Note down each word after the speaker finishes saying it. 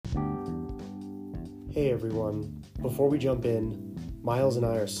Hey everyone, before we jump in, Myles and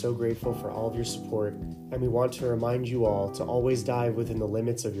I are so grateful for all of your support, and we want to remind you all to always dive within the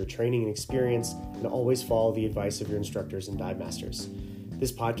limits of your training and experience and always follow the advice of your instructors and dive masters.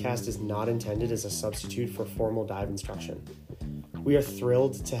 This podcast is not intended as a substitute for formal dive instruction. We are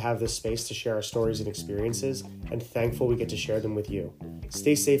thrilled to have this space to share our stories and experiences, and thankful we get to share them with you.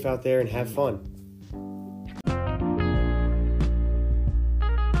 Stay safe out there and have fun.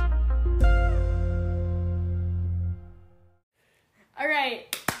 All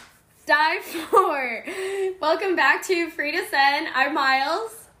right, dive 4. Welcome back to Free to Send. I'm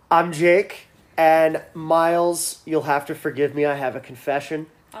Myles. I'm Jake, and Myles, you'll have to forgive me, I have a confession.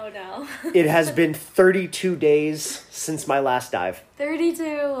 Oh no. It has been 32 days since my last dive. 32.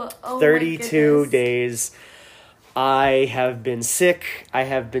 Oh 32 my goodness. days. I have been sick. I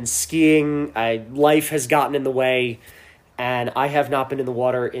have been skiing. Life has gotten in the way. And I have not been in the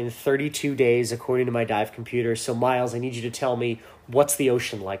water in 32 days, according to my dive computer. So, Myles, I need you to tell me, what's the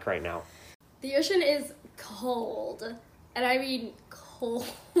ocean like right now? The ocean is cold. And I mean cold.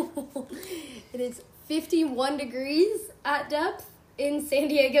 It is 51 degrees at depth in San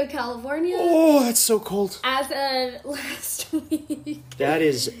Diego, California. Oh, that's so cold. As of last week. That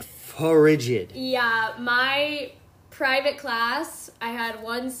is frigid. Yeah, my private class, I had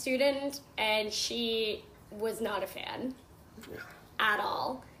one student, and she was not a fan at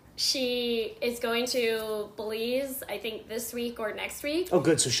all. She is going to Belize, I think this week or next week. Oh,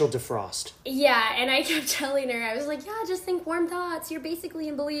 good, so she'll defrost. Yeah, and I kept telling her, I was like, yeah, just think warm thoughts, you're basically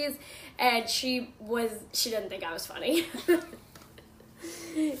in Belize. And she didn't think I was funny.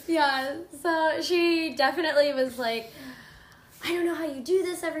 Yeah, so she definitely was like, I don't know how you do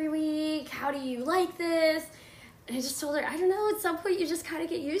this every week. How do you like this? And I just told her, I don't know, at some point you just kind of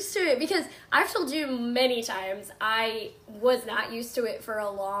get used to it. Because I've told you many times, I was not used to it for a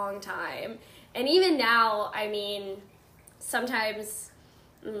long time. And even now, I mean, sometimes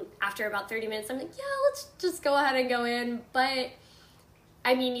after about 30 minutes, I'm like, yeah, let's just go ahead and go in. But,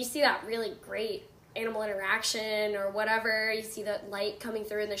 I mean, you see that really great animal interaction or whatever. You see that light coming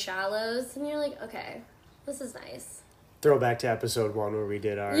through in the shallows. And you're like, okay, this is nice. Throwback to episode 1 where we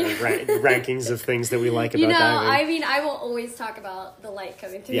did our rankings of things that we like about diving. I mean, I will always talk about the light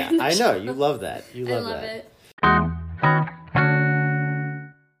coming through. Yeah, I know. You love that. You love I love that. it.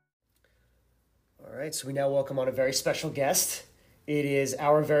 All right, so we now welcome on a very special guest. It is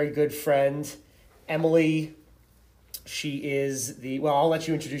our very good friend, Emily. She is well, I'll let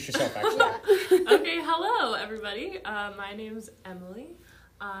you introduce yourself, actually. Okay, hello, everybody. My name's Emily.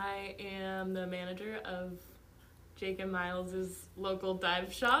 I am the manager of Jake and Myles' local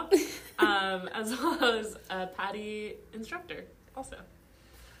dive shop, as well as a PADI instructor also.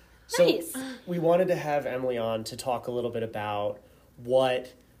 So Nice. we wanted to have Emily on to talk a little bit about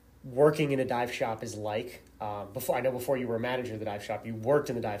what working in a dive shop is like. Before you were a manager of the dive shop, you worked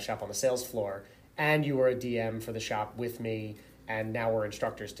in the dive shop on the sales floor, and you were a DM for the shop with me, and now we're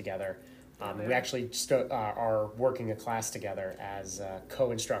instructors together. We actually are working a class together as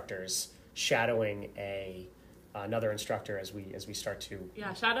co-instructors, shadowing another instructor as we start to...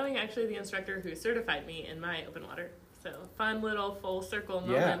 Yeah, shadowing actually the instructor who certified me in my open water. So fun little full circle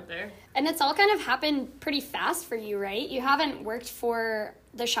moment there. And it's all kind of happened pretty fast for you, right? You haven't worked for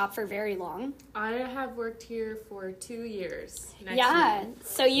the shop for very long. I have worked here for 2 years. Next week.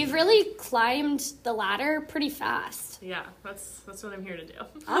 So you've really climbed the ladder pretty fast. Yeah, that's what I'm here to do.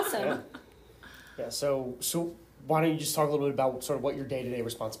 Awesome. Yeah, so why don't you just talk a little bit about sort of what your day-to-day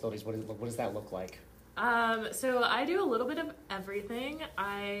responsibilities, what does that look like? So I do a little bit of everything.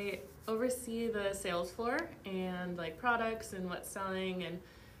 I oversee the sales floor and like products and what's selling and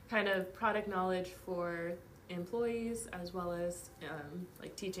kind of product knowledge for employees, as well as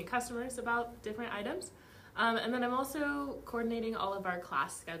like teaching customers about different items. And then I'm also coordinating all of our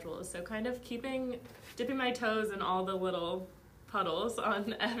class schedules. So kind of dipping my toes in all the little puddles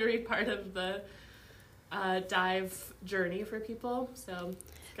on every part of the dive journey for people. So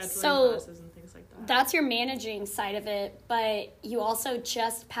scheduling classes and things like that. That's your managing side of it, but you also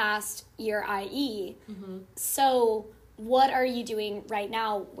just passed your IE. Mm-hmm. So what are you doing right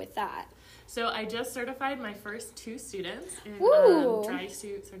now with that? So I just certified my first 2 students in dry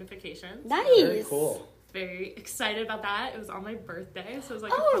suit certification. Nice. So Very cool. very excited about that. It was on my birthday, so it was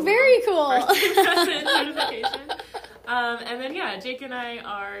like very cool. birthday present certification. And then Jake and I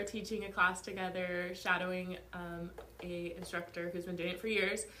are teaching a class together, shadowing a instructor who's been doing it for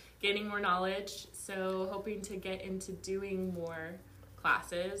years, gaining more knowledge. So hoping to get into doing more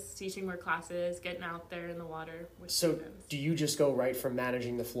classes, teaching more classes, getting out there in the water with So students. do you just go right from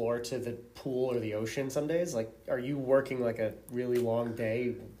managing the floor to the pool or the ocean some days? Like, are you working like a really long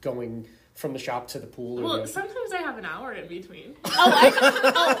day going from the shop to the pool or the Well, ocean? sometimes I have an hour in between.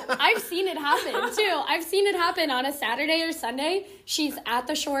 I've seen it happen too. I've seen it happen on a Saturday or Sunday. She's at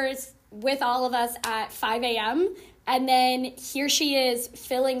the shores with all of us at 5 a.m. And then here she is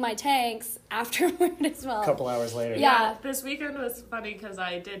filling my tanks afterward as well. A couple hours later. Yeah. This weekend was funny because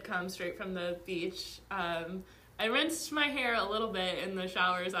I did come straight from the beach. I rinsed my hair a little bit in the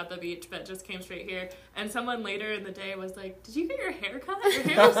showers at the beach, but just came straight here. And someone later in the day was like, "Did you get your hair cut? Your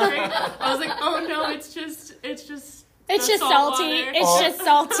hair looks great." I was like, "Oh no, it's just It's the just salt salty. water." It's just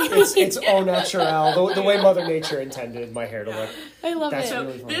salty. It's au naturel, the way Mother Nature intended my hair to look. I love That's it. So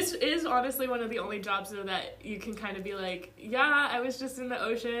really funny. this is honestly one of the only jobs though that you can kind of be like, yeah, I was just in the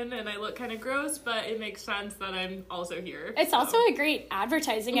ocean and I look kind of gross, but it makes sense that I'm also here. It's So. also a great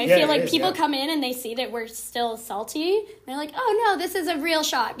advertising. I Yeah, feel it like is, people yeah. come in and they see that we're still salty. They're like, oh no, this is a real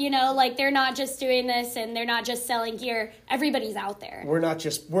shop. You know, like they're not just doing this and they're not just selling gear. Everybody's out there.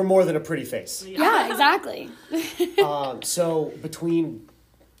 We're more than a pretty face. Yeah, exactly. So between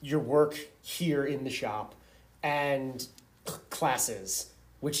your work here in the shop and classes,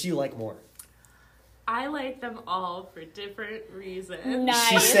 which do you like more? I like them all for different reasons. Nice.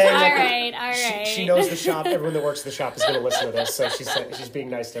 She's saying All that right, all right. She knows the shop. Everyone that works the shop is going to listen to this, so she's being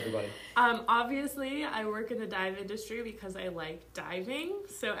nice to everybody. Obviously, I work in the dive industry because I like diving.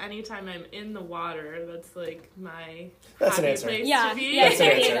 So anytime I'm in the water, that's like my That's an happy answer. place Yeah, to be. yeah, That's an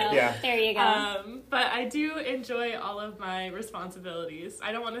there you answer, go. yeah. There you go. But I do enjoy all of my responsibilities.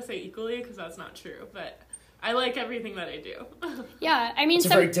 I don't want to say equally because that's not true, but I like everything that I do. Yeah, I mean, It's a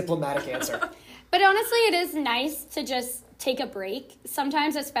very diplomatic answer. but honestly, it is nice to just take a break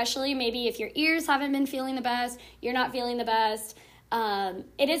sometimes, especially maybe if your ears haven't been feeling the best, you're not feeling the best.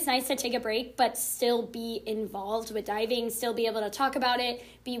 It is nice to take a break, but still be involved with diving, still be able to talk about it,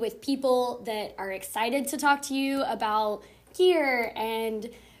 be with people that are excited to talk to you about gear and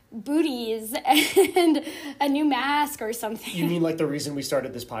booties and a new mask or something. You mean like the reason we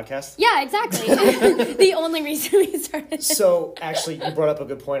started this podcast? Yeah, exactly. The only reason we started. So actually, you brought up a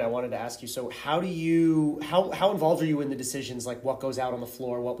good point. I wanted to ask you. So how involved are you in the decisions, like what goes out on the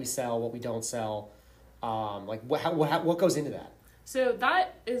floor, what we sell, what we don't sell? Like what goes into that? So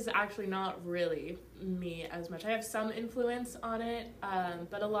that is actually not really me as much. I have some influence on it,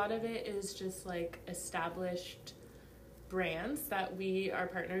 but a lot of it is just like established brands that we are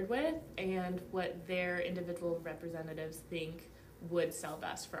partnered with and what their individual representatives think would sell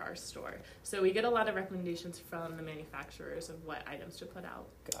best for our store. So we get a lot of recommendations from the manufacturers of what items to put out.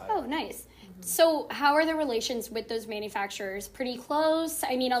 Got it. Oh, nice. So how are the relations with those manufacturers? Pretty close?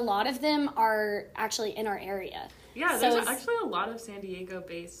 I mean, a lot of them are actually in our area. Yeah, So there's is- actually a lot of San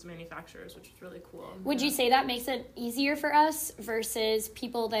Diego-based manufacturers, which is really cool. Would you say that makes it easier for us versus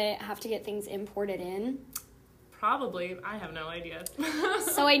people that have to get things imported in? Probably. I have no idea.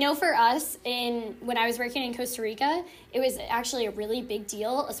 So I know for us, when I was working in Costa Rica, it was actually a really big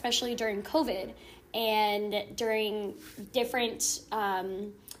deal, especially during COVID and during different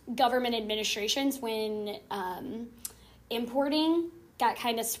government administrations when importing got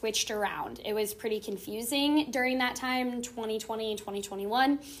kind of switched around. It was pretty confusing during that time, 2020 and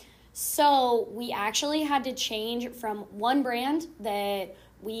 2021. So we actually had to change from one brand that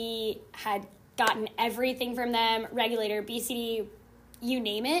we had gotten everything from them, regulator, BCD, you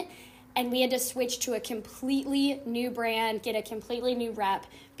name it, and we had to switch to a completely new brand, get a completely new rep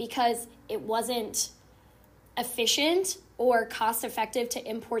because it wasn't efficient or cost effective to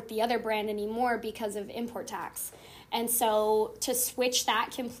import the other brand anymore because of import tax. And so to switch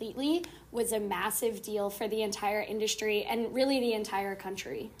that completely was a massive deal for the entire industry and really the entire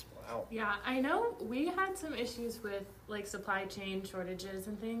country. Wow. Yeah, I know we had some issues with like supply chain shortages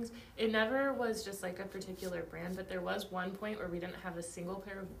and things. It never was just like a particular brand, but there was one point where we didn't have a single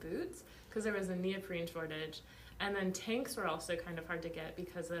pair of boots because there was a neoprene shortage. And then tanks were also kind of hard to get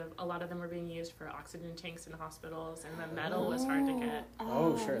because of a lot of them were being used for oxygen tanks in hospitals, and the metal was hard to get.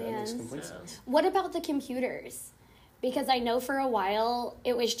 Oh, sure. That man. makes complete So- sense. What about the computers? Because I know for a while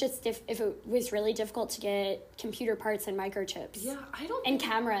it was just if it was really difficult to get computer parts and microchips. Yeah, I don't. And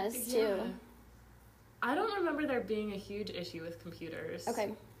think- cameras too. I don't remember there being a huge issue with computers.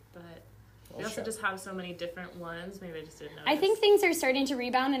 Okay. But we Well, also sure. just have so many different ones. Maybe I just didn't know. I think things are starting to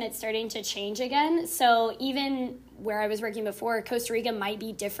rebound and it's starting to change again. So even where I was working before, Costa Rica might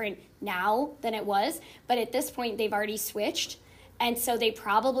be different now than it was. But at this point, they've already switched. And so they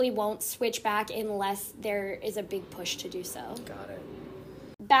probably won't switch back unless there is a big push to do so. Got it.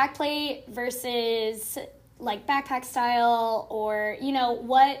 Backplate versus like backpack style, or, you know,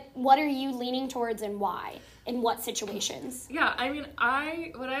 what are you leaning towards and why? In what situations? Yeah, I mean,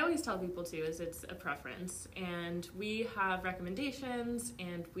 what I always tell people too is it's a preference, and we have recommendations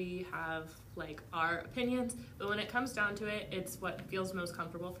and we have like our opinions, but when it comes down to it, it's what feels most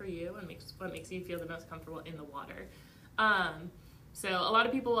comfortable for you and what makes you feel the most comfortable in the water. So a lot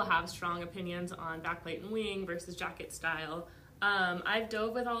of people will have strong opinions on backplate and wing versus jacket style. I've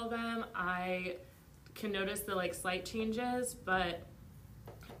dove with all of them. I can notice the like slight changes, but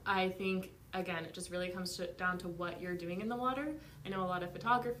I think again, it just really comes down to what you're doing in the water. I know a lot of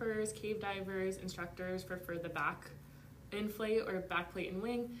photographers, cave divers, instructors prefer the back inflate or back plate and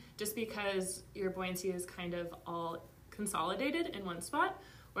wing, just because your buoyancy is kind of all consolidated in one spot.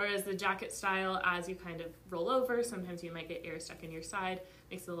 Whereas the jacket style, as you kind of roll over, sometimes you might get air stuck in your side,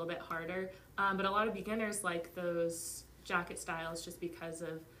 makes it a little bit harder. But a lot of beginners like those jacket styles just because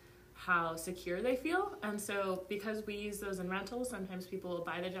of how secure they feel. And so because we use those in rentals, sometimes people will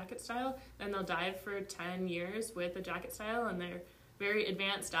buy the jacket style and they'll dive for 10 years with the jacket style, and they're very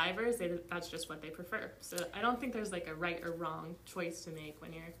advanced divers. That's just what they prefer. So I don't think there's like a right or wrong choice to make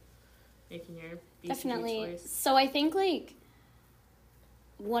when you're making your BCD Definitely. choice. So I think like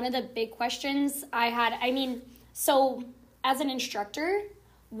one of the big questions I had, I mean, so as an instructor,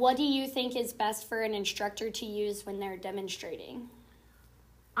 what do you think is best for an instructor to use when they're demonstrating?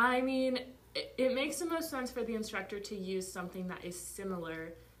 I mean, it makes the most sense for the instructor to use something that is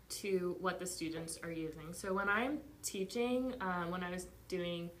similar to what the students are using. So when I'm teaching, when I was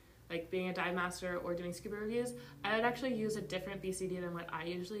doing like being a dive master or doing scuba reviews, I would actually use a different BCD than what I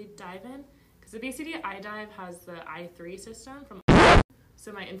usually dive in, because the BCD I dive has the I3 system from.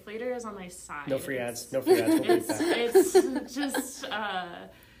 So my inflator is on my side. No free ads. No free ads. We'll keep that. It's just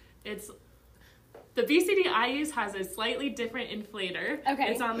it's. The BCD I use has a slightly different inflator.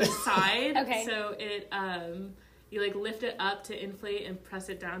 Okay. It's on the side. Okay. So it you like lift it up to inflate and press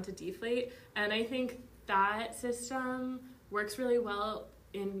it down to deflate. And I think that system works really well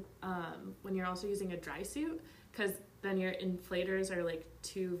in when you're also using a dry suit, because then your inflators are like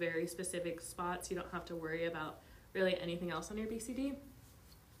two very specific spots. You don't have to worry about really anything else on your BCD.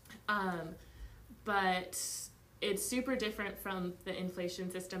 But it's super different from the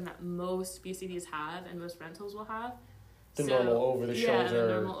inflation system that most BCDs have and most rentals will have. The normal over the shoulder. Yeah, the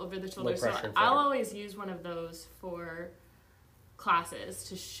normal over the shoulder. So inflator. I'll always use one of those for classes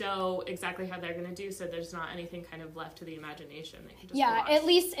to show exactly how they're going to do, so there's not anything kind of left to the imagination. They can just watch. At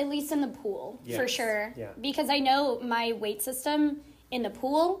least in the pool, Yes. for sure. Yeah. Because I know my weight system in the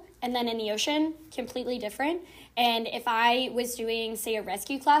pool and then in the ocean, completely different. And if I was doing, say, a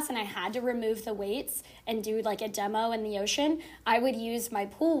rescue class and I had to remove the weights and do like a demo in the ocean, I would use my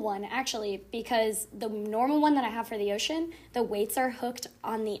pool one actually, because the normal one that I have for the ocean, the weights are hooked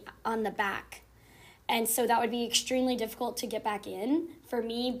on the back. And so that would be extremely difficult to get back in for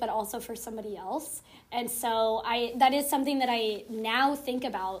me, but also for somebody else. And so that is something that I now think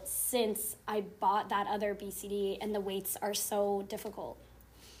about since I bought that other BCD, and the weights are so difficult.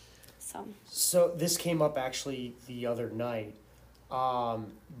 So this came up actually the other night,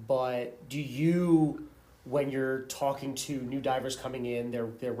 but do you, when you're talking to new divers coming in,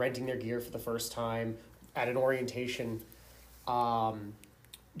 they're renting their gear for the first time at an orientation,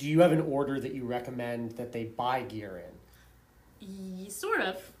 do you have an order that you recommend that they buy gear in? Sort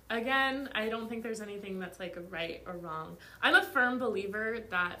of. Again, I don't think there's anything that's like a right or wrong. I'm a firm believer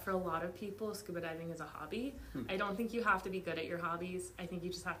that for a lot of people, scuba diving is a hobby. I don't think you have to be good at your hobbies. I think you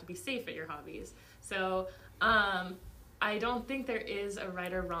just have to be safe at your hobbies. So I don't think there is a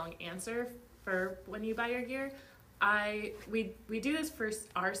right or wrong answer for when you buy your gear. We do this for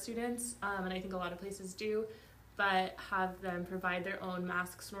our students, and I think a lot of places do, but have them provide their own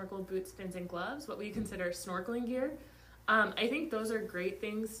mask, snorkel, boots, fins, and gloves, what we consider snorkeling gear. I think those are great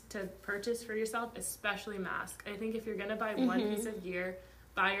things to purchase for yourself, especially mask. I think if you're going to buy one piece of gear,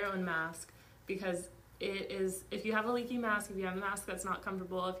 buy your own mask, because if you have a leaky mask, if you have a mask that's not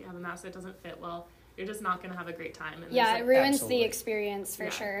comfortable, if you have a mask that doesn't fit well, you're just not going to have a great time. And yeah, it ruins Absolutely. the experience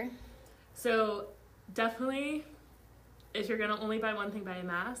for sure. So definitely, if you're going to only buy one thing, buy a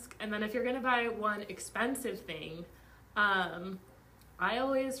mask. And then if you're going to buy one expensive thing, I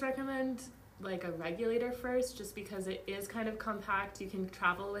always recommend like a regulator first, just because it is kind of compact. You can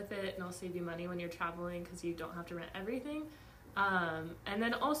travel with it, and it'll save you money when you're traveling because you don't have to rent everything. And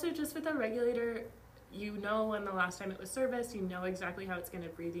then also just with a regulator, you know when the last time it was serviced, you know exactly how it's going to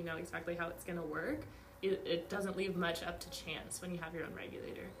breathe, you know exactly how it's going to work. It doesn't leave much up to chance when you have your own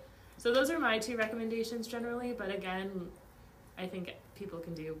regulator. So those are my two recommendations generally, but again, I think people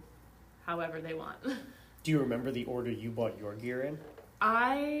can do however they want. Do you remember the order you bought your gear in?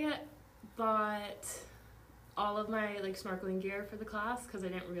 I bought all of my like snorkeling gear for the class because I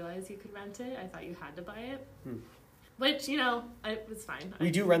didn't realize you could rent it. I thought you had to buy it. Which, you know, it was fine. We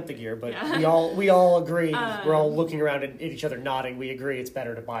do rent the gear, but Yeah. we all agree. We're all looking around at each other nodding. We agree it's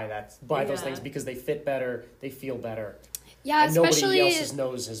better to buy those things because they fit better, they feel better. Yeah, and especially nobody else's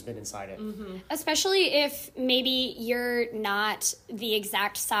nose has been inside it. Especially if maybe you're not the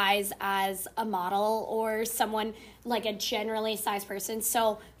exact size as a model or someone like a generally sized person.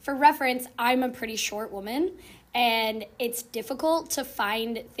 So for reference, I'm a pretty short woman, and it's difficult to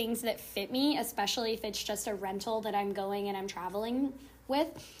find things that fit me, especially if it's just a rental that I'm going and I'm traveling with.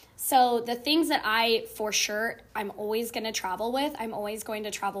 So the things that I'm always going to travel with, I'm always going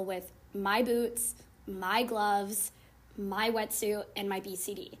to travel with my boots, my gloves, my wetsuit, and my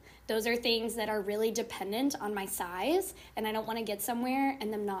BCD. Those are things that are really dependent on my size, and I don't want to get somewhere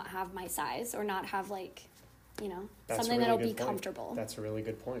and them not have my size or not have That's something a really that'll good be point. comfortable. That's a really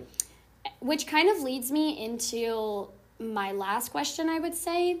good point. Which kind of leads me into my last question, I would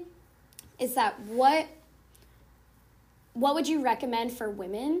say, is that what would you recommend for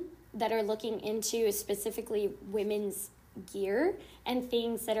women that are looking into specifically women's gear and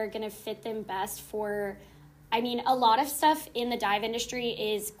things that are going to fit them best for, I mean, a lot of stuff in the dive industry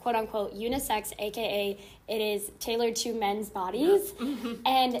is quote unquote unisex, aka it is tailored to men's bodies.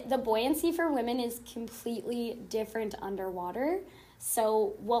 And the buoyancy for women is completely different underwater.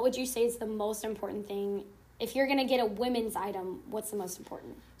 So what would you say is the most important thing? If you're going to get a women's item, what's the most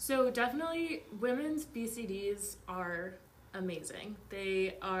important? So definitely women's BCDs are amazing.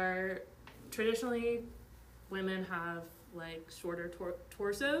 They are traditionally, women have like shorter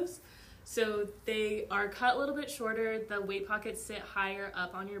torsos. So they are cut a little bit shorter. The weight pockets sit higher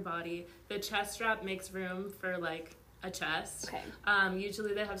up on your body. The chest strap makes room for like a chest. Okay.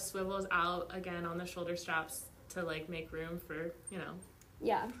 Usually they have swivels out again on the shoulder straps to like make room for, you know.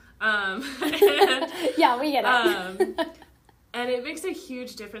 Yeah. And, yeah, we get it. and it makes a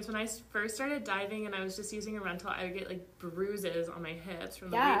huge difference. When I first started diving and I was just using a rental, I would get like bruises on my hips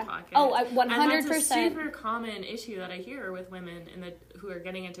from the weight pocket. Oh, 100%. And that's a super common issue that I hear with women who are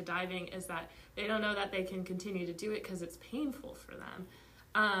getting into diving is that they don't know that they can continue to do it because it's painful for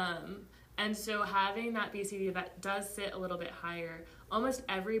them. And so having that BCD that does sit a little bit higher, almost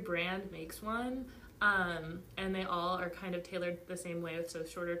every brand makes one. And they all are kind of tailored the same way, so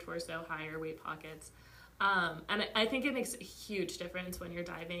shorter torso, higher weight pockets. And I think it makes a huge difference when you're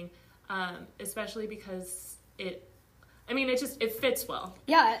diving, especially because it fits well.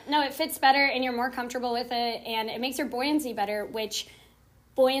 Yeah, no, it fits better and you're more comfortable with it, and it makes your buoyancy better, which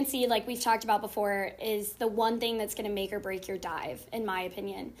buoyancy, like we've talked about before, is the one thing that's going to make or break your dive, in my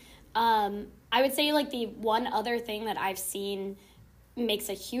opinion. I would say like the one other thing that I've seen makes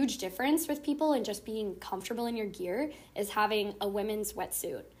a huge difference with people and just being comfortable in your gear is having a women's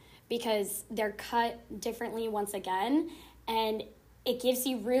wetsuit, because they're cut differently once again, and it gives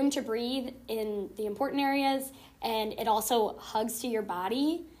you room to breathe in the important areas, and it also hugs to your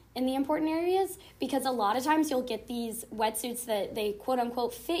body in the important areas, because a lot of times you'll get these wetsuits that they quote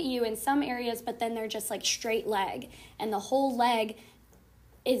unquote fit you in some areas, but then they're just like straight leg, and the whole leg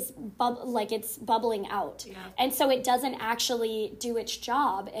is it's bubbling out. Yeah. And so it doesn't actually do its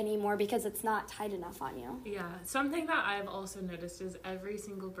job anymore because it's not tight enough on you. Yeah. Something that I've also noticed is every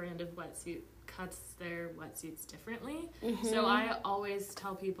single brand of wetsuit cuts their wetsuits differently. So I always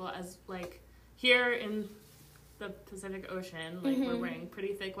tell people, as like here in the Pacific Ocean, like we're wearing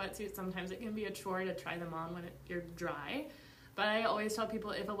pretty thick wetsuits. Sometimes it can be a chore to try them on when you're dry. But I always tell people,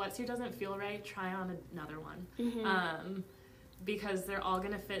 if a wetsuit doesn't feel right, try on another one. Because they're all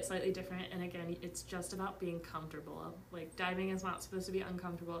going to fit slightly different. And again, it's just about being comfortable. Like, diving is not supposed to be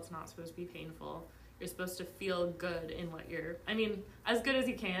uncomfortable. It's not supposed to be painful. You're supposed to feel good in what as good as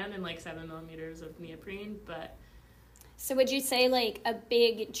you can in like 7 millimeters of neoprene, but. So would you say like a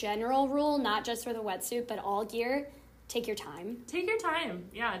big general rule, not just for the wetsuit, but all gear, take your time? Take your time.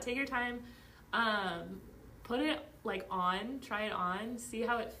 Yeah, take your time. Put it like on, try it on, see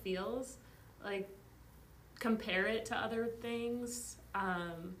how it feels. Like, compare it to other things.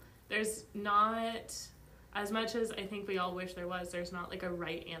 There's not, as much as I think we all wish there's not like a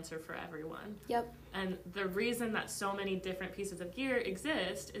right answer for everyone. Yep. And the reason that so many different pieces of gear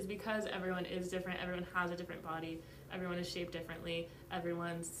exist is because everyone is different, everyone has a different body, everyone is shaped differently,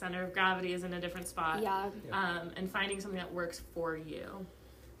 everyone's center of gravity is in a different spot. Yeah. And finding something that works for you.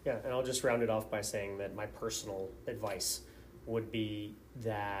 Yeah, and I'll just round it off by saying that my personal advice would be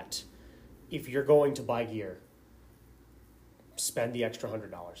that if you're going to buy gear, spend the extra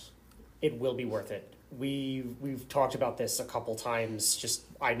 $100. It will be worth it. We've talked about this a couple times. Just,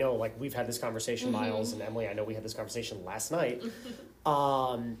 I know, like, we've had this conversation, Myles and Emily. I know we had this conversation last night.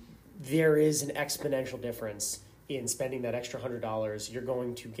 there is an exponential difference in spending that extra $100. You're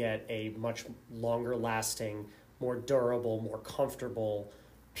going to get a much longer lasting, more durable, more comfortable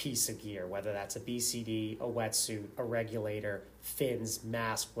piece of gear, whether that's a BCD, a wetsuit, a regulator, fins,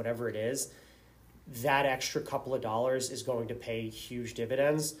 mask, whatever it is. That extra couple of dollars is going to pay huge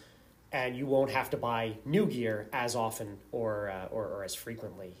dividends, and you won't have to buy new gear as often or as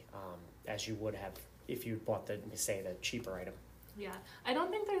frequently as you would have if you bought the cheaper item. Yeah, I don't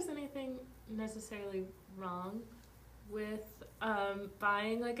think there's anything necessarily wrong with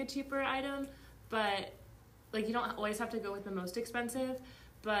buying like a cheaper item, but like you don't always have to go with the most expensive,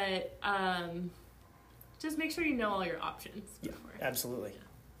 but just make sure you know all your options before. Yeah, absolutely. Yeah.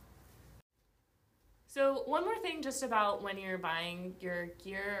 So one more thing just about when you're buying your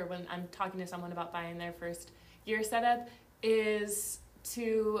gear, or when I'm talking to someone about buying their first gear setup, is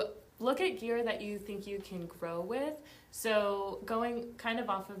to look at gear that you think you can grow with. So going kind of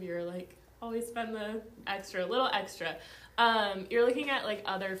off of your like always spend the little extra, you're looking at like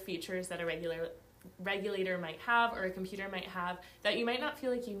other features that a regulator might have or a computer might have that you might not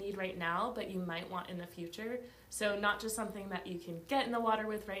feel like you need right now, but you might want in the future. So not just something that you can get in the water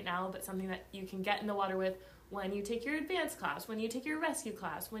with right now, but something that you can get in the water with when you take your advanced class, when you take your rescue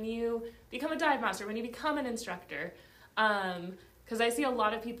class, when you become a dive master, when you become an instructor. Because I see a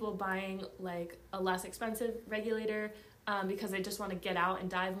lot of people buying like a less expensive regulator because they just want to get out and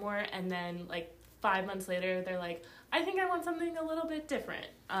dive more, and then like 5 months later they're like, I think I want something a little bit different.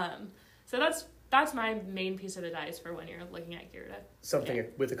 So that's my main piece of advice for when you're looking at gear. Something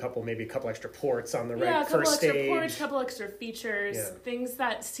with maybe a couple extra ports on the couple first stage. Extra ports, couple extra features, things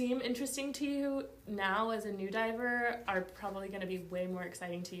that seem interesting to you now as a new diver are probably going to be way more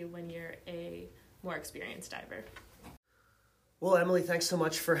exciting to you when you're a more experienced diver. Well, Emily, thanks so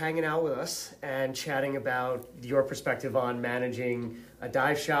much for hanging out with us and chatting about your perspective on managing a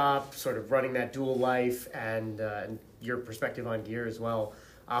dive shop, sort of running that dual life, and your perspective on gear as well.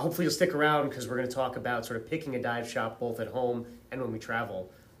 Hopefully you'll stick around because we're going to talk about sort of picking a dive shop both at home and when we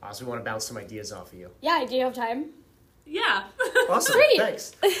travel. So we want to bounce some ideas off of you. Yeah, do you have time? Yeah. Awesome. Great.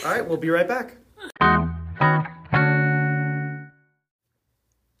 Thanks. All right, we'll be right back.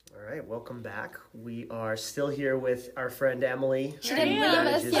 All right, welcome back. We are still here with our friend Emily. She didn't leave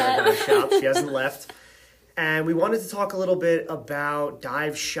us Our yet. dive shop. She hasn't left. And we wanted to talk a little bit about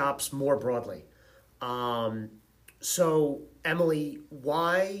dive shops more broadly. So, Emily,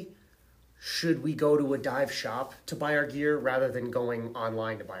 why should we go to a dive shop to buy our gear rather than going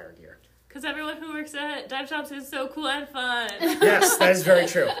online to buy our gear? Because everyone who works at dive shops is so cool and fun. Yes, that is very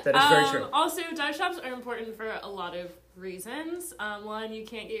true. That is very true. Also, dive shops are important for a lot of reasons. One, you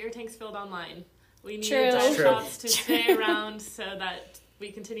can't get your tanks filled online. We need dive shops to stay around so that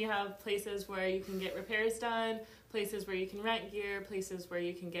we continue to have places where you can get repairs done, places where you can rent gear, places where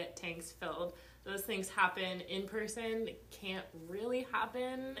you can get tanks filled. Those things happen in person. It can't really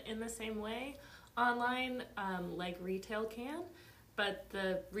happen in the same way online like retail can, but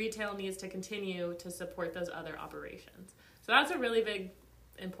the retail needs to continue to support those other operations. So that's a really big,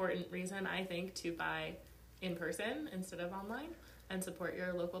 important reason, I think, to buy in person instead of online and support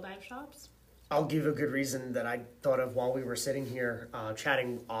your local dive shops. I'll give a good reason that I thought of while we were sitting here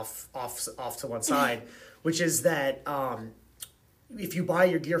chatting off to one side, which is that if you buy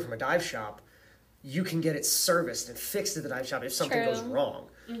your gear from a dive shop, you can get it serviced and fixed at the dive shop if something goes wrong.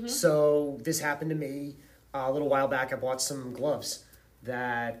 Mm-hmm. So this happened to me a little while back. I bought some gloves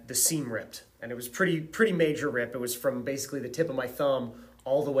that the seam ripped, and it was pretty major rip. It was from basically the tip of my thumb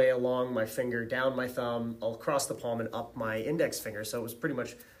all the way along my finger, down my thumb, across the palm, and up my index finger. So it was pretty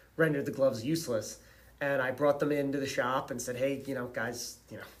much rendered the gloves useless. And I brought them into the shop and said, hey, guys,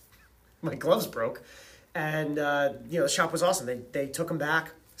 my gloves broke. And, the shop was awesome. They took them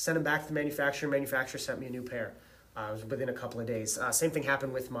back, sent them back to the manufacturer. Manufacturer sent me a new pair. It was within a couple of days. Same thing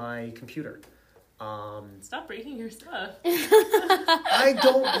happened with my computer. Stop breaking your stuff. I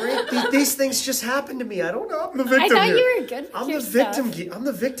don't break these things. Just happen to me. I don't know. I'm the victim. I thought here. you were good with I'm your the victim. stuff. I'm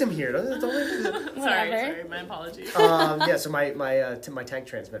the victim here. Sorry, my apologies. So my tank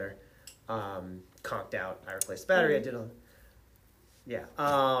transmitter conked out. I replaced the battery. I did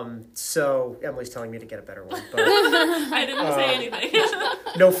so Emily's telling me to get a better one, but I didn't say anything.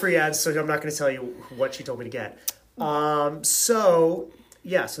 No free ads, so I'm not going to tell you what she told me to get. So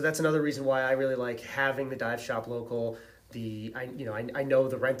that's another reason why I really like having the dive shop local. I know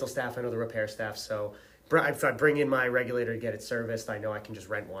the rental staff, I know the repair staff, so if I bring in my regulator to get it serviced, I know I can just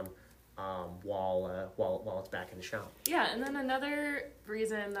rent one while it's back in the shop. Yeah, and then another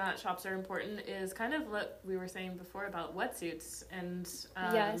reason that shops are important is kind of what we were saying before about wetsuits and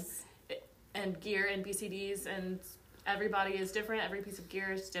yes, and gear and BCDs and everybody is different. Every piece of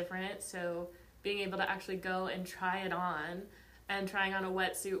gear is different. So being able to actually go and try it on, and trying on a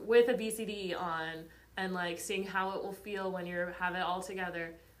wetsuit with a BCD on, and like seeing how it will feel when you have it all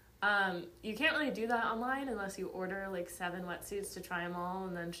together. You can't really do that online unless you order like 7 wetsuits to try them all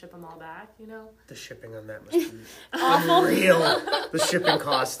and then ship them all back, you know? The shipping on that must be unreal. The shipping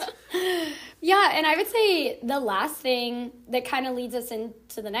cost. Yeah, and I would say the last thing that kind of leads us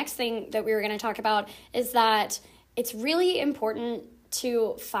into the next thing that we were going to talk about is that it's really important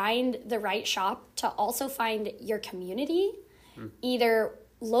to find the right shop, to also find your community, either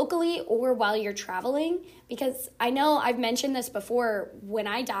locally or while you're traveling, because I know I've mentioned this before, when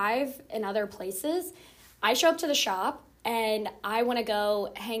I dive in other places, I show up to the shop and I want to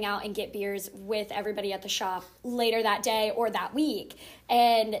go hang out and get beers with everybody at the shop later that day or that week.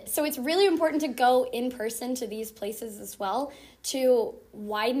 And so it's really important to go in person to these places as well to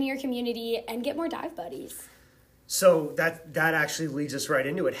widen your community and get more dive buddies. So that actually leads us right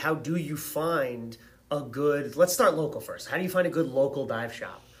into it. How do you find a good, let's start local first. How do you find a good local dive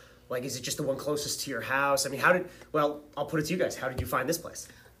shop? Like, is it just the one closest to your house? I mean, I'll put it to you guys. How did you find this place?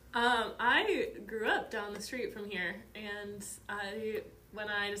 I grew up down the street from here, and when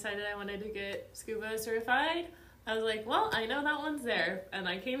I decided I wanted to get scuba certified, I was like, well, I know that one's there, and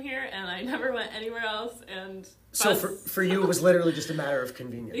I came here, and I never went anywhere else, and... So for you, it was literally just a matter of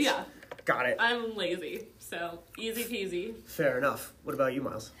convenience. Yeah. Got it. I'm lazy, so easy peasy. Fair enough. What about you,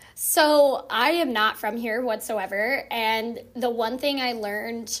 Myles? So I am not from here whatsoever, and the one thing I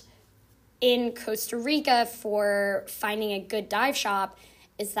learned in Costa Rica for finding a good dive shop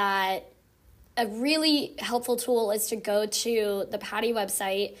is that a really helpful tool is to go to the PADI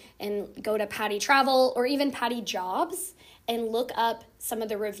website and go to PADI Travel or even PADI Jobs and look up some of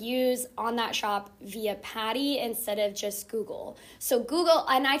the reviews on that shop via PADI instead of just Google. So Google,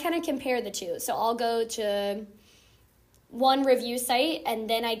 and I kind of compare the two. So I'll go to one review site and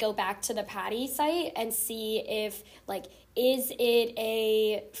then I go back to the PADI site and see if, like, is it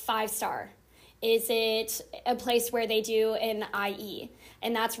a 5-star? Is it a place where they do an IE?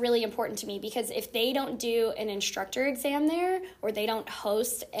 And that's really important to me because if they don't do an instructor exam there or they don't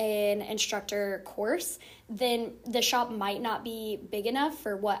host an instructor course, then the shop might not be big enough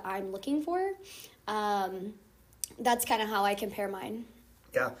for what I'm looking for. That's kind of how I compare mine.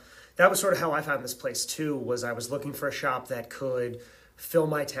 Yeah, that was sort of how I found this place too, was I was looking for a shop that could fill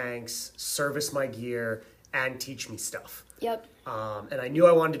my tanks, service my gear, and teach me stuff. Yep. And I knew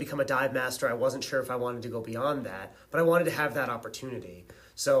I wanted to become a dive master. I wasn't sure if I wanted to go beyond that, but I wanted to have that opportunity.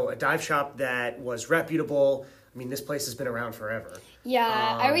 So a dive shop that was reputable. I mean, this place has been around forever.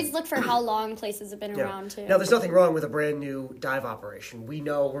 Yeah, I always look for how long places have been around too. Now, there's nothing wrong with a brand new dive operation. We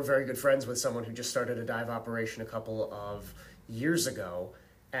know we're very good friends with someone who just started a dive operation a couple of years ago,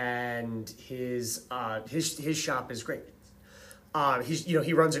 and his shop is great.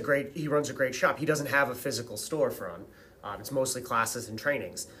 He runs a great shop. He doesn't have a physical storefront. It's mostly classes and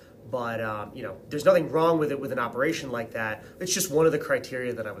trainings. But, there's nothing wrong with it with an operation like that. It's just one of the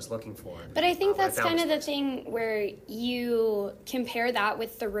criteria that I was looking for. But I think that's kind of the thing where you compare that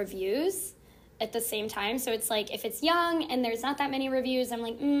with the reviews at the same time. So it's like, if it's young and there's not that many reviews, I'm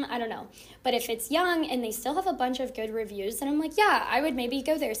like, I don't know. But if it's young and they still have a bunch of good reviews, then I'm like, yeah, I would maybe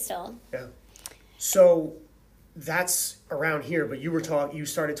go there still. Yeah. So that's around here, but you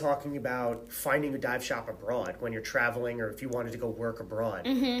started talking about finding a dive shop abroad when you're traveling, or if you wanted to go work abroad.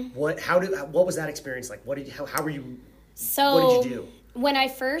 Mm-hmm. What was that experience like? How were you? So what did you do? When I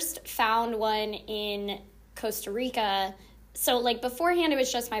first found one in Costa Rica, so like beforehand it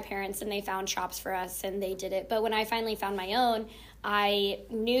was just my parents and they found shops for us and they did it. But when I finally found my own, I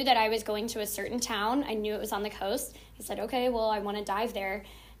knew that I was going to a certain town. I knew it was on the coast. I said, okay, well, I want to dive there.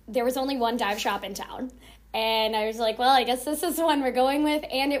 There was only one dive shop in town. And I was like, well, I guess this is the one we're going with.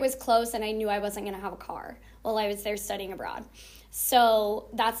 And it was close, and I knew I wasn't going to have a car while I was there studying abroad. So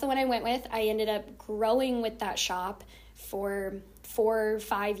that's the one I went with. I ended up growing with that shop for 4 or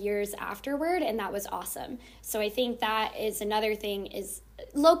 5 years afterward, and that was awesome. So I think that is another thing, is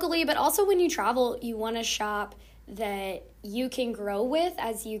locally, but also when you travel, you want to shop that you can grow with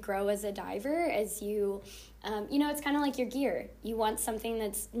as you grow as a diver, as you... it's kind of like your gear. You want something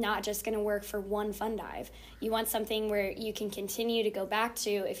that's not just going to work for one fun dive. You want something where you can continue to go back to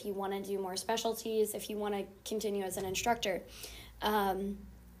if you want to do more specialties, if you want to continue as an instructor.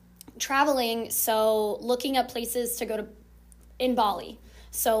 Traveling, so looking up places to go to in Bali.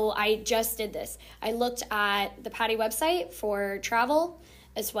 So I just did this. I looked at the PADI website for travel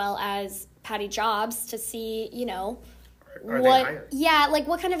as well as PADI Jobs to see, Are they hired? Yeah, like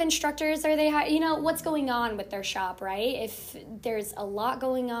what kind of instructors are they hiring? What's going on with their shop, right? If there's a lot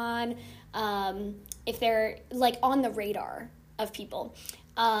going on, if they're like on the radar of people.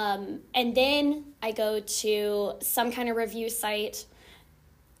 And then I go to some kind of review site,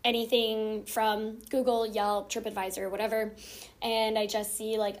 anything from Google, Yelp, TripAdvisor, whatever. And I just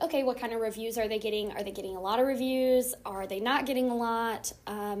see like, okay, what kind of reviews are they getting? Are they getting a lot of reviews? Are they not getting a lot?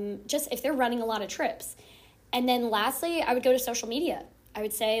 Just if they're running a lot of trips. And then lastly, I would go to social media. I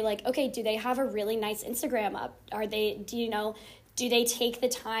would say like, okay, do they have a really nice Instagram up? Do they take the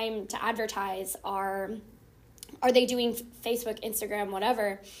time to advertise? Are they doing Facebook, Instagram,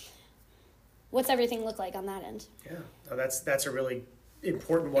 whatever? What's everything look like on that end? Yeah, no, that's a really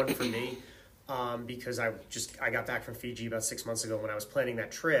important one for me, because I got back from Fiji about 6 months ago. When I was planning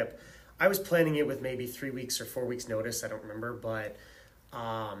that trip, I was planning it with maybe 3 weeks or 4 weeks notice. I don't remember, but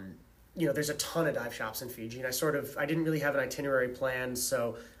there's a ton of dive shops in Fiji, and I didn't really have an itinerary planned,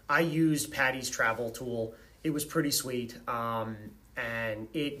 so I used Patty's travel tool. It was pretty sweet, and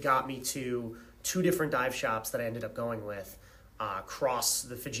it got me to 2 different dive shops that I ended up going with across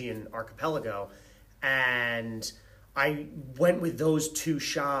the Fijian archipelago, and I went with those 2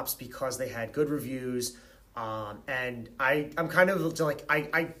 shops because they had good reviews, and I'm kind of like,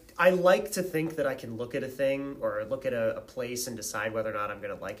 I like to think that I can look at a thing or look at a place and decide whether or not I'm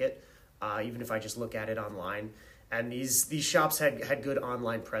going to like it, even if I just look at it online. And these shops had good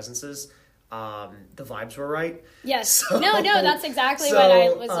online presences. The vibes were right. Yes. So, no, that's exactly what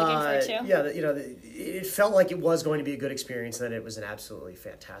I was looking for too. Yeah, it felt like it was going to be a good experience, and it was an absolutely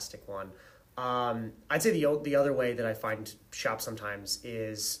fantastic one. I'd say the other way that I find shops sometimes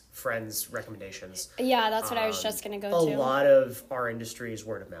is friends' recommendations. Yeah, that's what I was just going to go to. A lot of our industry is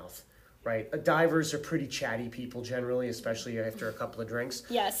word of mouth, right? Divers are pretty chatty people generally, especially after a couple of drinks.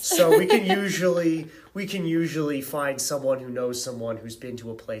 Yes. So we can usually find someone who knows someone who's been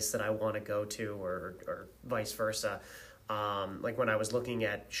to a place that I want to go to, or vice versa. Like when I was looking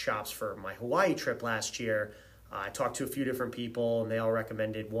at shops for my Hawaii trip last year, I talked to a few different people, and they all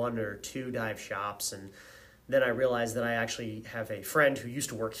recommended 1 or 2 dive shops. And then I realized that I actually have a friend who used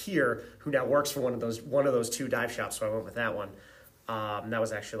to work here who now works for one of those 2 dive shops. So I went with that one. That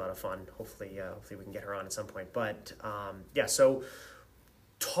was actually a lot of fun. Hopefully we can get her on at some point. But so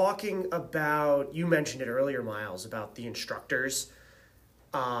talking about, you mentioned it earlier, Myles, about the instructors.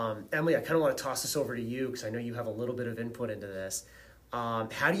 Emily, I kind of want to toss this over to you because I know you have a little bit of input into this.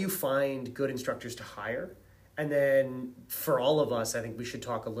 How do you find good instructors to hire? And then for all of us, I think we should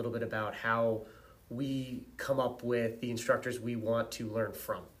talk a little bit about how we come up with the instructors we want to learn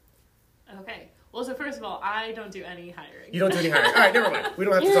from. Okay. Well, so first of all, I don't do any hiring. You don't do any hiring. All right, never mind. We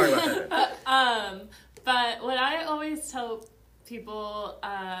don't have to talk about that then. But what I always tell people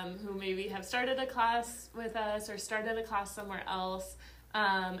who maybe have started a class with us or started a class somewhere else,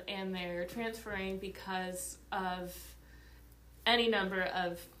 and they're transferring because of any number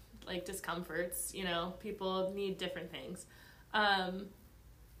of like discomforts, people need different things.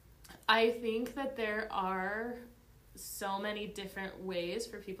 I think that there are so many different ways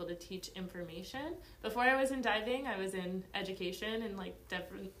for people to teach information. Before I was in diving, I was in education and like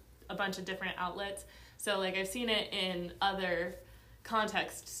a bunch of different outlets. So like I've seen it in other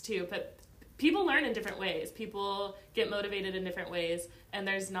contexts too, but people learn in different ways. People get motivated in different ways, and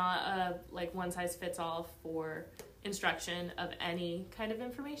there's not a like one size fits all for instruction of any kind of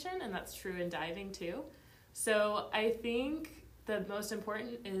information, and that's true in diving too. So I think the most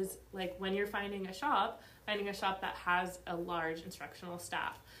important is like when you're finding a shop that has a large instructional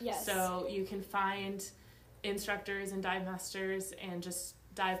staff. Yes. So you can find instructors and dive masters and just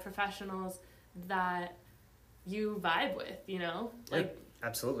dive professionals that you vibe with, like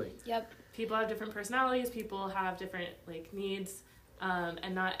absolutely. Yep. People have different personalities, people have different like needs,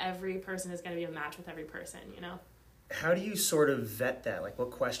 and not every person is going to be a match with every person, How do you sort of vet that? Like,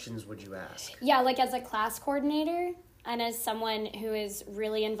 what questions would you ask? Yeah, like as a class coordinator and as someone who is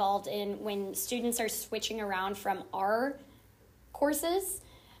really involved in when students are switching around from our courses.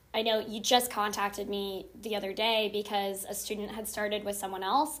 I know you just contacted me the other day because a student had started with someone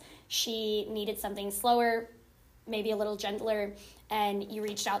else. She needed something slower, maybe a little gentler, and you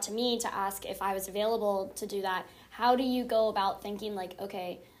reached out to me to ask if I was available to do that. How do you go about thinking like,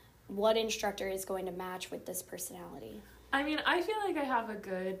 okay, what instructor is going to match with this personality? I mean, I feel like I have a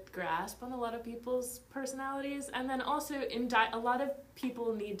good grasp on a lot of people's personalities, and then also a lot of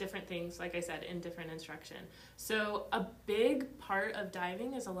people need different things, like I said, in different instruction. So a big part of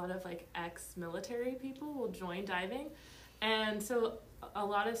diving is a lot of like ex-military people will join diving, and so a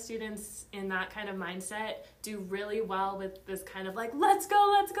lot of students in that kind of mindset do really well with this kind of like let's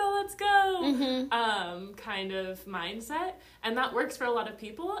go kind of mindset, and that works for a lot of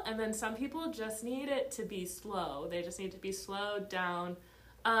people. And then some people just need it to be slow. They just need to be slowed down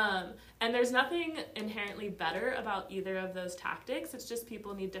And there's nothing inherently better about either of those tactics. It's just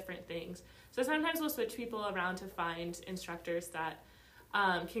people need different things. So sometimes we'll switch people around to find instructors that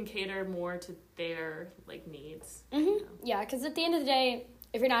can cater more to their like needs. Mm-hmm. You know? Yeah, because at the end of the day,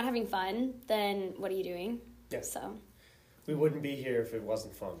 if you're not having fun, then what are you doing? Yeah. So We wouldn't be here if it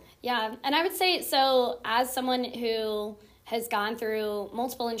wasn't fun. yeah, and I would say, so as someone who has gone through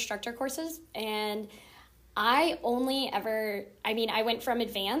multiple instructor courses, and I went from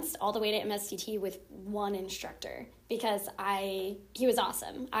advanced all the way to MSTT with one instructor because he was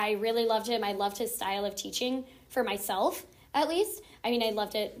awesome. I really loved him. I loved his style of teaching for myself, at least. I mean, I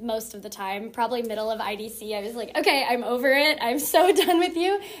loved it most of the time. Probably middle of IDC, I was like, okay, I'm over it. I'm so done with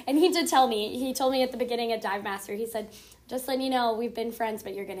you. And he told me at the beginning at Dive Master, he said, just letting you know, we've been friends,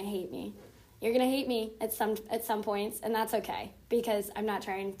 but you're going to hate me. You're going to hate me at some points, and that's okay because I'm not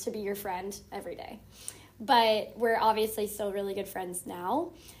trying to be your friend every day. But we're obviously still really good friends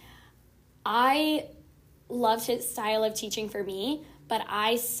now. I loved his style of teaching for me, but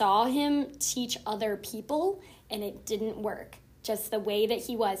I saw him teach other people, and it didn't work. Just the way that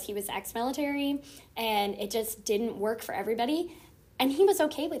he was ex-military, and it just didn't work for everybody, and he was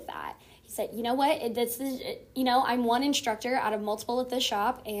okay with that. He said, you know what, I'm one instructor out of multiple at this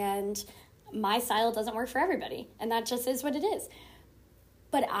shop, and my style doesn't work for everybody, and that just is what it is.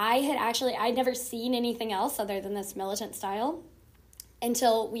 But I'd never seen anything else other than this militant style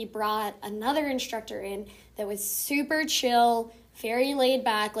until we brought another instructor in that was super chill, very laid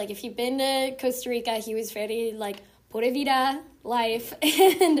back. Like, if you've been to Costa Rica, he was very, like, pura vida life,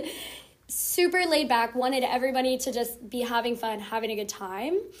 and super laid back, wanted everybody to just be having fun, having a good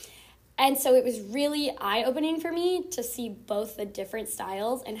time. And so it was really eye-opening for me to see both the different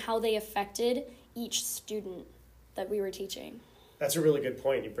styles and how they affected each student that we were teaching. That's a really good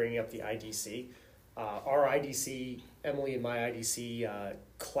point. You're bringing up the IDC. Our IDC, Emily and my IDC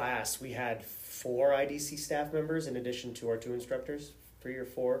class, we had 4 IDC staff members in addition to our 2 instructors, 3 or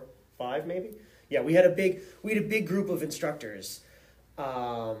 4, 5 maybe. Yeah, we had a big group of instructors,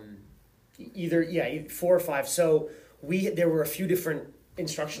 either 4 or 5. So there were a few different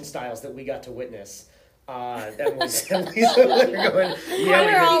instruction styles that we got to witness. Emily's going, yeah,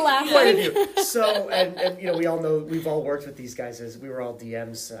 we're all laughing. So, and we all know, we've all worked with these guys as we were all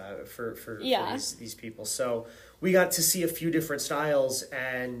DMs for these people. So we got to see a few different styles,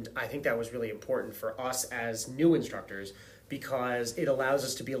 and I think that was really important for us as new instructors because it allows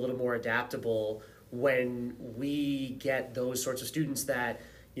us to be a little more adaptable when we get those sorts of students that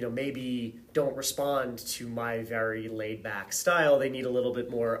maybe don't respond to my very laid-back style. They need a little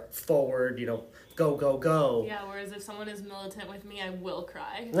bit more forward, go, go, go. Yeah, whereas if someone is militant with me, I will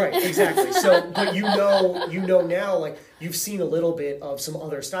cry. Right, exactly. So, but you know now, like, you've seen a little bit of some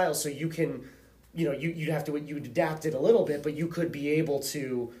other styles, so you can, you'd adapt it a little bit, but you could be able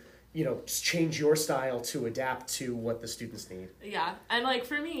to, change your style to adapt to what the students need. Yeah, and, like,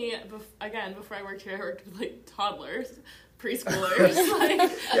 for me, before I worked here, I worked with, like, toddlers, preschoolers.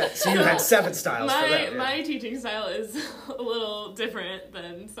 Yeah, so you had 7 styles for them. Yeah. My teaching style is a little different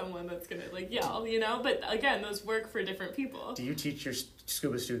than someone that's going to, like, yell, But, again, those work for different people. Do you teach your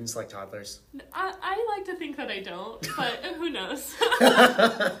scuba students like toddlers? I like to think that I don't, but who knows?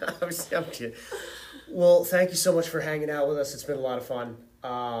 I'm kidding. Well, thank you so much for hanging out with us. It's been a lot of fun.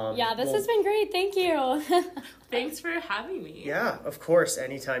 This has been great. Thank you. Thanks for having me. Yeah, of course.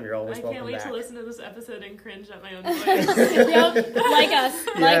 Anytime. You're always welcome back. I can't wait to listen to this episode and cringe at my own voice. Yep, like us.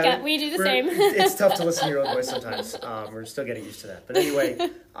 We do the same. It's tough to listen to your own voice sometimes. We're still getting used to that. But anyway,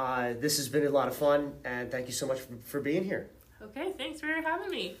 this has been a lot of fun, and thank you so much for being here. Okay, thanks for having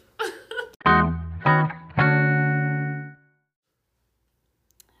me.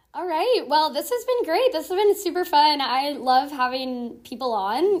 All right. Well, this has been great. This has been super fun. I love having people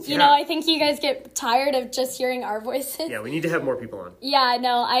on. Yeah. I think you guys get tired of just hearing our voices. Yeah, we need to have more people on. Yeah,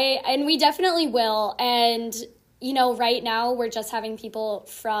 no, and we definitely will. And, right now we're just having people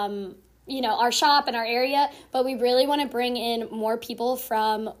from, our shop and our area, but we really want to bring in more people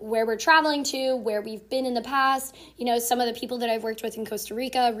from where we're traveling to, where we've been in the past. Some of the people that I've worked with in Costa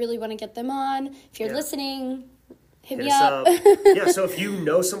Rica, really want to get them on. If you're listening, hit me up. Yeah, so if you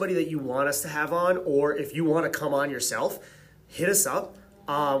know somebody that you want us to have on, or if you want to come on yourself, hit us up.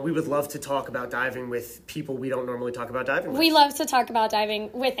 We would love to talk about diving with people we don't normally talk about diving with. We love to talk about diving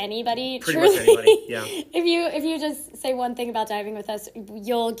with anybody. Pretty much anybody, yeah. If you just say one thing about diving with us,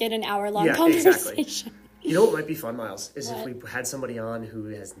 you'll get an hour-long conversation. Exactly. You know what might be fun, Myles, is if we had somebody on who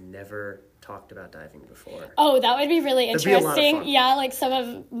has never talked about diving before. Oh, that would be really interesting. That'd be a lot of fun. Yeah, like some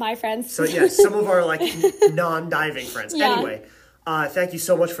of my friends. So, yeah, some of our, like, non-diving friends. Yeah. Anyway, Thank you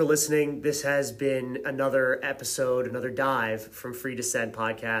so much for listening. This has been another episode, another dive from Free Descent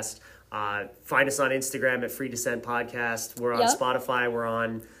Podcast. Find us on Instagram at Free Descent Podcast. We're on Spotify. We're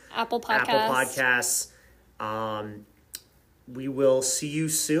on Apple Podcasts. We will see you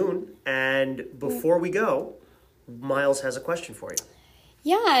soon. And before we go, Myles has a question for you.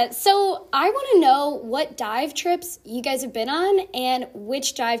 Yeah, so I want to know what dive trips you guys have been on and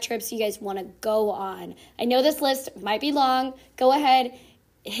which dive trips you guys want to go on. I know this list might be long. Go ahead,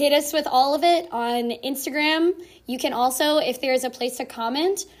 hit us with all of it on Instagram. You can also, if there's a place to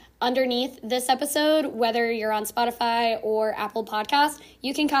comment underneath this episode, whether you're on Spotify or Apple Podcasts,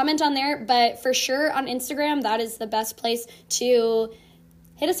 you can comment on there. But for sure on Instagram, that is the best place to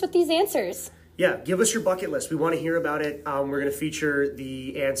hit us with these answers. Yeah, give us your bucket list. We want to hear about it. We're going to feature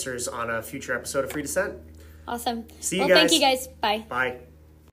the answers on a future episode of Free Descent. Awesome. See you guys. Thank you guys. Bye. Bye.